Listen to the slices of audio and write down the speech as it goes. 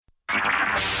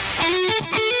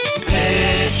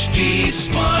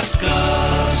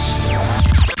Smartcast.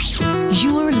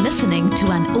 You're listening to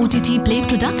an OTT Play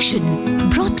production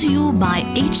brought to you by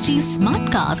HT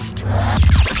Smartcast.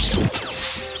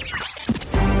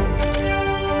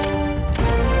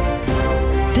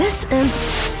 This is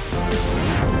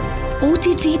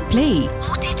OTT Play.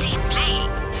 OTT Play.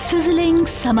 Sizzling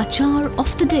Samachar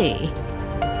of the Day.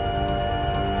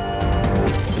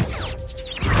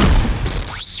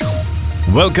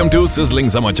 Welcome to Sizzling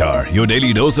Samachar, your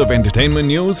daily dose of entertainment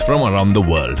news from around the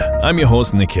world. I'm your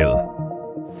host Nikhil.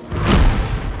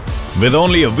 With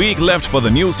only a week left for the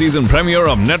new season premiere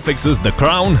of Netflix's The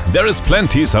Crown, there is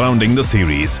plenty surrounding the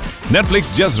series.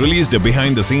 Netflix just released a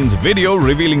behind-the-scenes video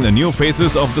revealing the new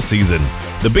faces of the season.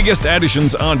 The biggest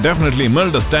additions are definitely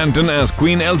Imelda Staunton as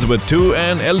Queen Elizabeth II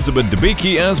and Elizabeth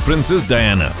Debicki as Princess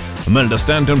Diana. Imelda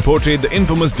Staunton portrayed the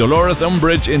infamous Dolores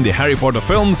Umbridge in the Harry Potter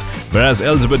films, whereas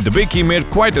Elizabeth Debicki made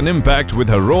quite an impact with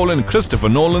her role in Christopher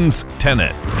Nolan's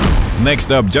Tenet.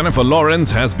 Next up, Jennifer Lawrence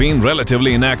has been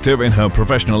relatively inactive in her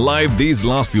professional life these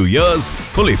last few years,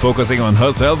 fully focusing on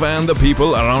herself and the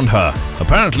people around her.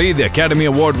 Apparently, the Academy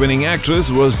Award-winning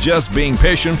actress was just being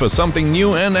patient for something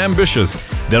new and ambitious.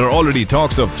 There are already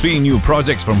talks of 3 new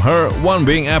projects from her, one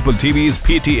being Apple TV's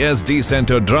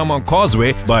PTSD-centered drama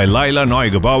Causeway by Lila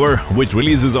Neugebauer, which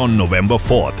releases on November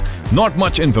 4th. Not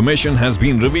much information has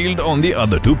been revealed on the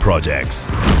other 2 projects.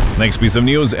 Next piece of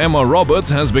news, Emma Roberts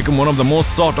has become one of the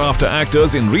most sought-after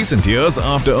actors in recent years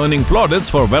after earning plaudits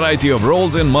for a variety of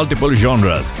roles in multiple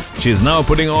genres. She is now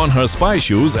putting on her spy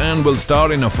shoes and will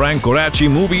star in a Frank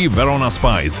Coraci movie, Verona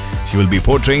Spies. She will be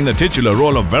portraying the titular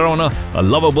role of Verona, a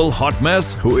lovable hot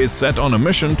mess who is set on a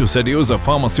mission to seduce a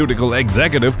pharmaceutical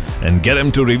executive and get him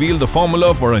to reveal the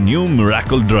formula for a new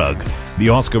miracle drug. The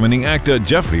Oscar-winning actor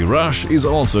Jeffrey Rush is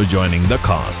also joining the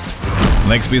cast.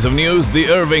 Next piece of news, the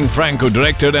Irving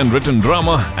Franco-directed and written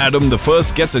drama Adam the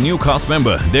First gets a new cast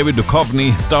member. David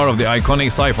Duchovny, star of the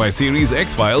iconic sci-fi series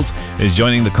X-Files, is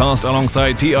joining the cast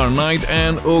alongside T.R. Knight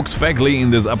and Oakes Fegley in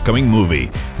this upcoming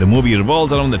movie. The movie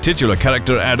revolves around the titular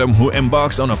character Adam, who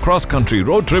embarks on a cross-country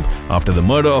road trip after the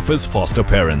murder of his foster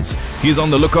parents. He is on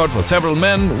the lookout for several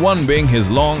men, one being his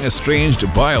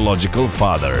long-estranged biological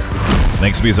father.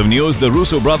 Next piece of news, the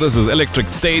Russo brothers' Electric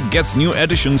State gets new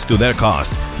additions to their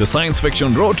cast. The science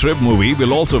fiction road trip movie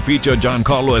will also feature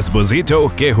Giancarlo Esposito,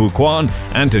 Ke-Huy Quan,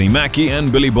 Anthony Mackie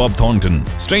and Billy Bob Thornton.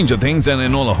 Stranger Things and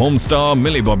Enola Holmes star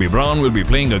Millie Bobby Brown will be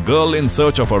playing a girl in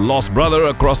search of her lost brother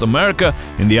across America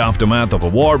in the aftermath of a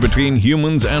war between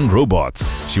humans and robots.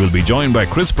 She will be joined by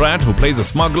Chris Pratt, who plays a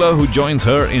smuggler who joins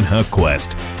her in her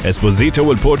quest. Esposito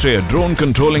will portray a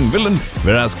drone-controlling villain,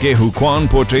 whereas Ke-Huy Quan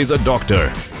portrays a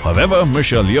doctor. However,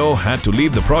 Michelle Yeoh had to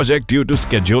leave the project due to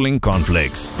scheduling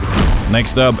conflicts.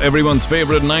 Next up, everyone's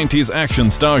favorite 90s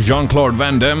action star Jean-Claude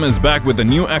Van Damme is back with a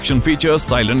new action feature,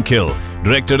 Silent Kill.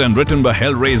 Directed and written by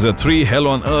Hellraiser 3 Hell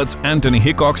on Earth's Anthony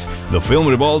Hickox, the film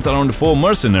revolves around 4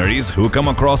 mercenaries who come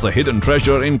across a hidden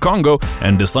treasure in Congo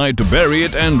and decide to bury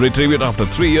it and retrieve it after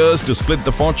 3 years to split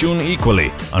the fortune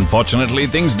equally. Unfortunately,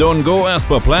 things don't go as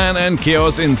per plan and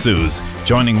chaos ensues.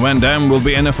 Joining Van Damme will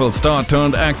be NFL star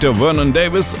turned actor Vernon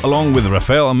Davis along with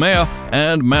Rafael Amaya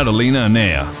and Madalena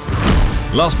Anea.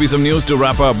 Last piece of news to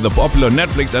wrap up, the popular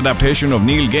Netflix adaptation of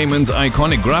Neil Gaiman's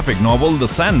iconic graphic novel The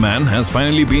Sandman has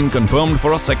finally been confirmed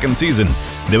for a 2nd season.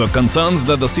 There were concerns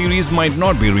that the series might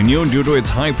not be renewed due to its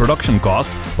high production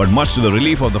cost, but much to the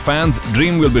relief of the fans,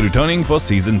 Dream will be returning for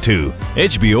season 2.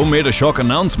 HBO made a shock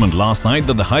announcement last night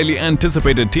that the highly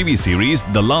anticipated TV series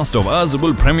The Last of Us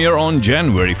will premiere on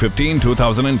January 15,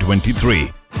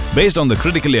 2023. Based on the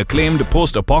critically acclaimed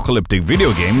post-apocalyptic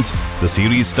video games, the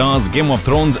series stars Game of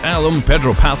Thrones alum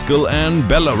Pedro Pascal and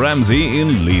Bella Ramsey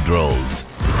in lead roles.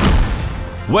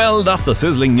 Well, that's the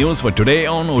sizzling news for today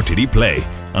on OTT Play.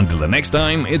 Until the next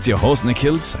time, it's your host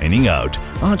Nikhil signing out.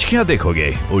 Aaj kya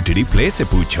dekhoge? OTT Play se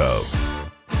poocho.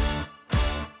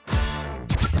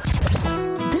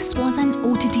 This was an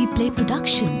OTT Play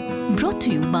production brought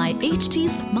to you by HT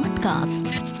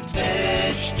Smartcast.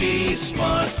 HT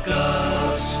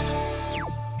Smartcast.